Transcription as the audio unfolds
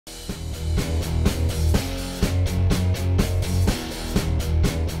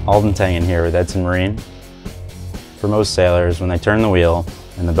Alden Tangen here with Edson Marine. For most sailors, when they turn the wheel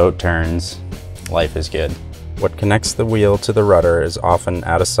and the boat turns, life is good. What connects the wheel to the rudder is often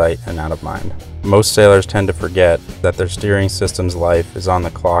out of sight and out of mind. Most sailors tend to forget that their steering system's life is on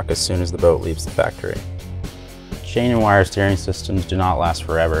the clock as soon as the boat leaves the factory. Chain and wire steering systems do not last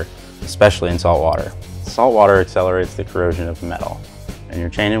forever, especially in salt water. Salt water accelerates the corrosion of metal, and your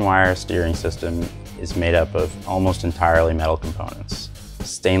chain and wire steering system is made up of almost entirely metal components.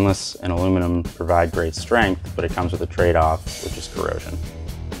 Stainless and aluminum provide great strength, but it comes with a trade-off, which is corrosion.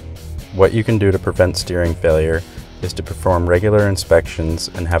 What you can do to prevent steering failure is to perform regular inspections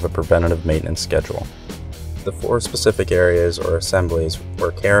and have a preventative maintenance schedule. The 4 specific areas or assemblies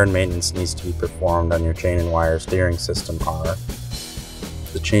where care and maintenance needs to be performed on your chain and wire steering system are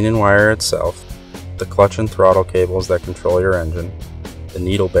the chain and wire itself, the clutch and throttle cables that control your engine, the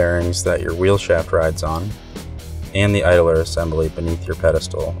needle bearings that your wheel shaft rides on, and the idler assembly beneath your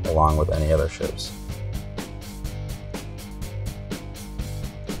pedestal, along with any other shivs.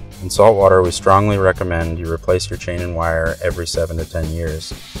 In saltwater, we strongly recommend you replace your chain and wire every 7 to 10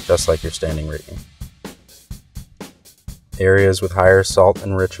 years, just like your standing rigging. Areas with higher salt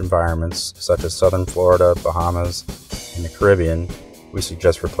and rich environments, such as southern Florida, Bahamas, and the Caribbean, we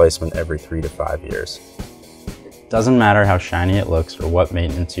suggest replacement every 3 to 5 years. It doesn't matter how shiny it looks or what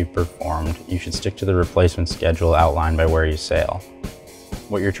maintenance you've performed, you should stick to the replacement schedule outlined by where you sail.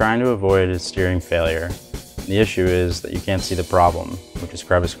 What you're trying to avoid is steering failure. The issue is that you can't see the problem, which is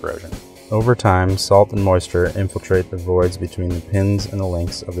crevice corrosion. Over time, salt and moisture infiltrate the voids between the pins and the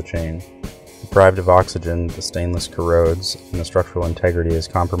links of the chain. Deprived of oxygen, the stainless corrodes and the structural integrity is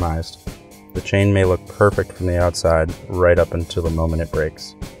compromised. The chain may look perfect from the outside, right up until the moment it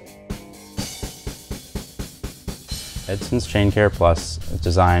breaks. Edson's Chain Care Plus is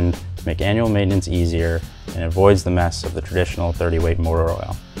designed to make annual maintenance easier and avoids the mess of the traditional 30-weight motor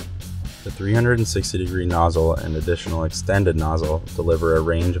oil. The 360-degree nozzle and additional extended nozzle deliver a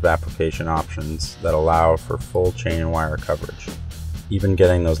range of application options that allow for full chain and wire coverage, even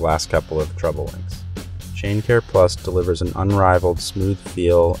getting those last couple of trouble links. Chain Care Plus delivers an unrivaled smooth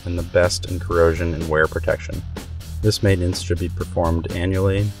feel and the best in corrosion and wear protection. This maintenance should be performed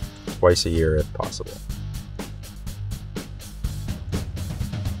annually, twice a year if possible.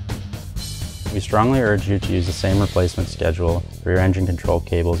 We strongly urge you to use the same replacement schedule for your engine control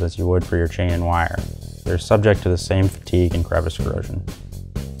cables as you would for your chain and wire. They're subject to the same fatigue and crevice corrosion.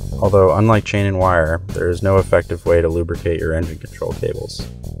 Although unlike chain and wire, there is no effective way to lubricate your engine control cables.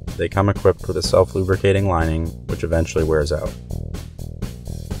 They come equipped with a self-lubricating lining, which eventually wears out.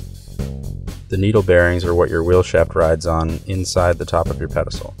 The needle bearings are what your wheel shaft rides on inside the top of your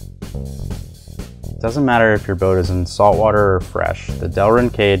pedestal. It doesn't matter if your boat is in saltwater or fresh, the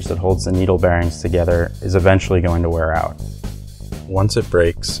Delrin cage that holds the needle bearings together is eventually going to wear out. Once it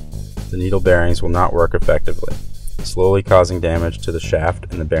breaks, the needle bearings will not work effectively, slowly causing damage to the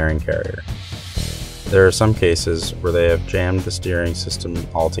shaft and the bearing carrier. There are some cases where they have jammed the steering system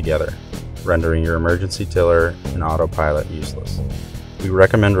altogether, rendering your emergency tiller and autopilot useless. We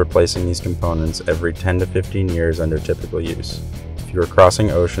recommend replacing these components every 10 to 15 years under typical use. If you are crossing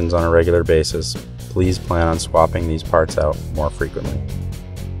oceans on a regular basis, please plan on swapping these parts out more frequently.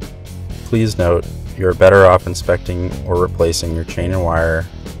 Please note, you are better off inspecting or replacing your chain and wire,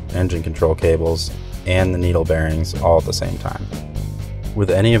 engine control cables, and the needle bearings all at the same time. With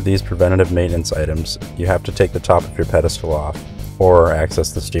any of these preventative maintenance items, you have to take the top of your pedestal off, or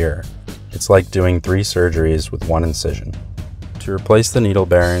access the steer. It's like doing 3 surgeries with 1 incision. To replace the needle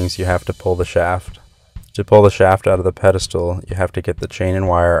bearings, you have to pull the shaft. To pull the shaft out of the pedestal, you have to get the chain and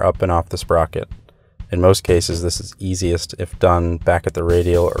wire up and off the sprocket. In most cases, this is easiest if done back at the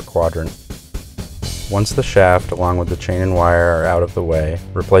radial or quadrant. Once the shaft along with the chain and wire are out of the way,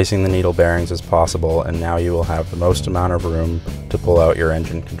 replacing the needle bearings is possible, and now you will have the most amount of room to pull out your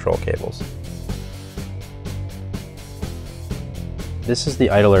engine control cables. This is the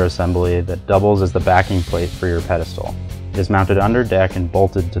idler assembly that doubles as the backing plate for your pedestal. It is mounted under deck and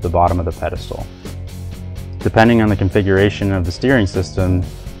bolted to the bottom of the pedestal. Depending on the configuration of the steering system,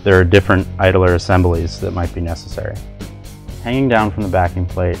 there are different idler assemblies that might be necessary. Hanging down from the backing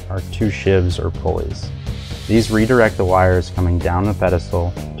plate are 2 shivs or pulleys. These redirect the wires coming down the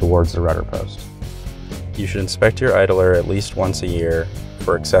pedestal towards the rudder post. You should inspect your idler at least once a year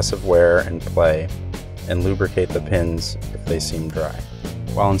for excessive wear and play, and lubricate the pins if they seem dry.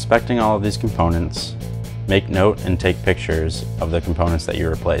 While inspecting all of these components, make note and take pictures of the components that you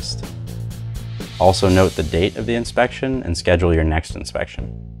replaced. Also note the date of the inspection and schedule your next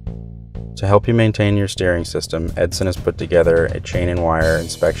inspection. To help you maintain your steering system, Edson has put together a chain and wire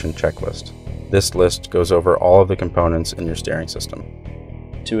inspection checklist. This list goes over all of the components in your steering system.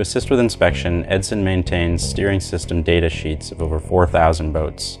 To assist with inspection, Edson maintains steering system data sheets of over 4,000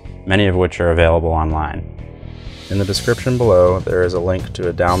 boats, many of which are available online. In the description below, there is a link to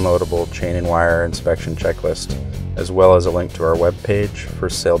a downloadable chain and wire inspection checklist, as well as a link to our webpage for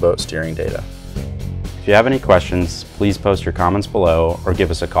sailboat steering data. If you have any questions, please post your comments below or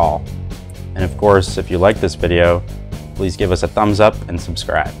give us a call. And of course, if you like this video, please give us a thumbs up and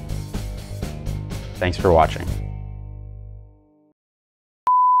subscribe. Thanks for watching.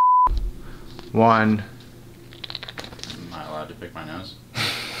 1. Am I allowed to pick my nose?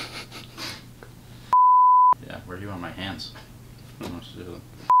 Yeah, where do you want my hands? I don't know what to do with them.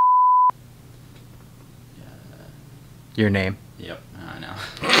 Yeah. Your name. Yep, I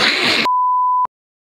know.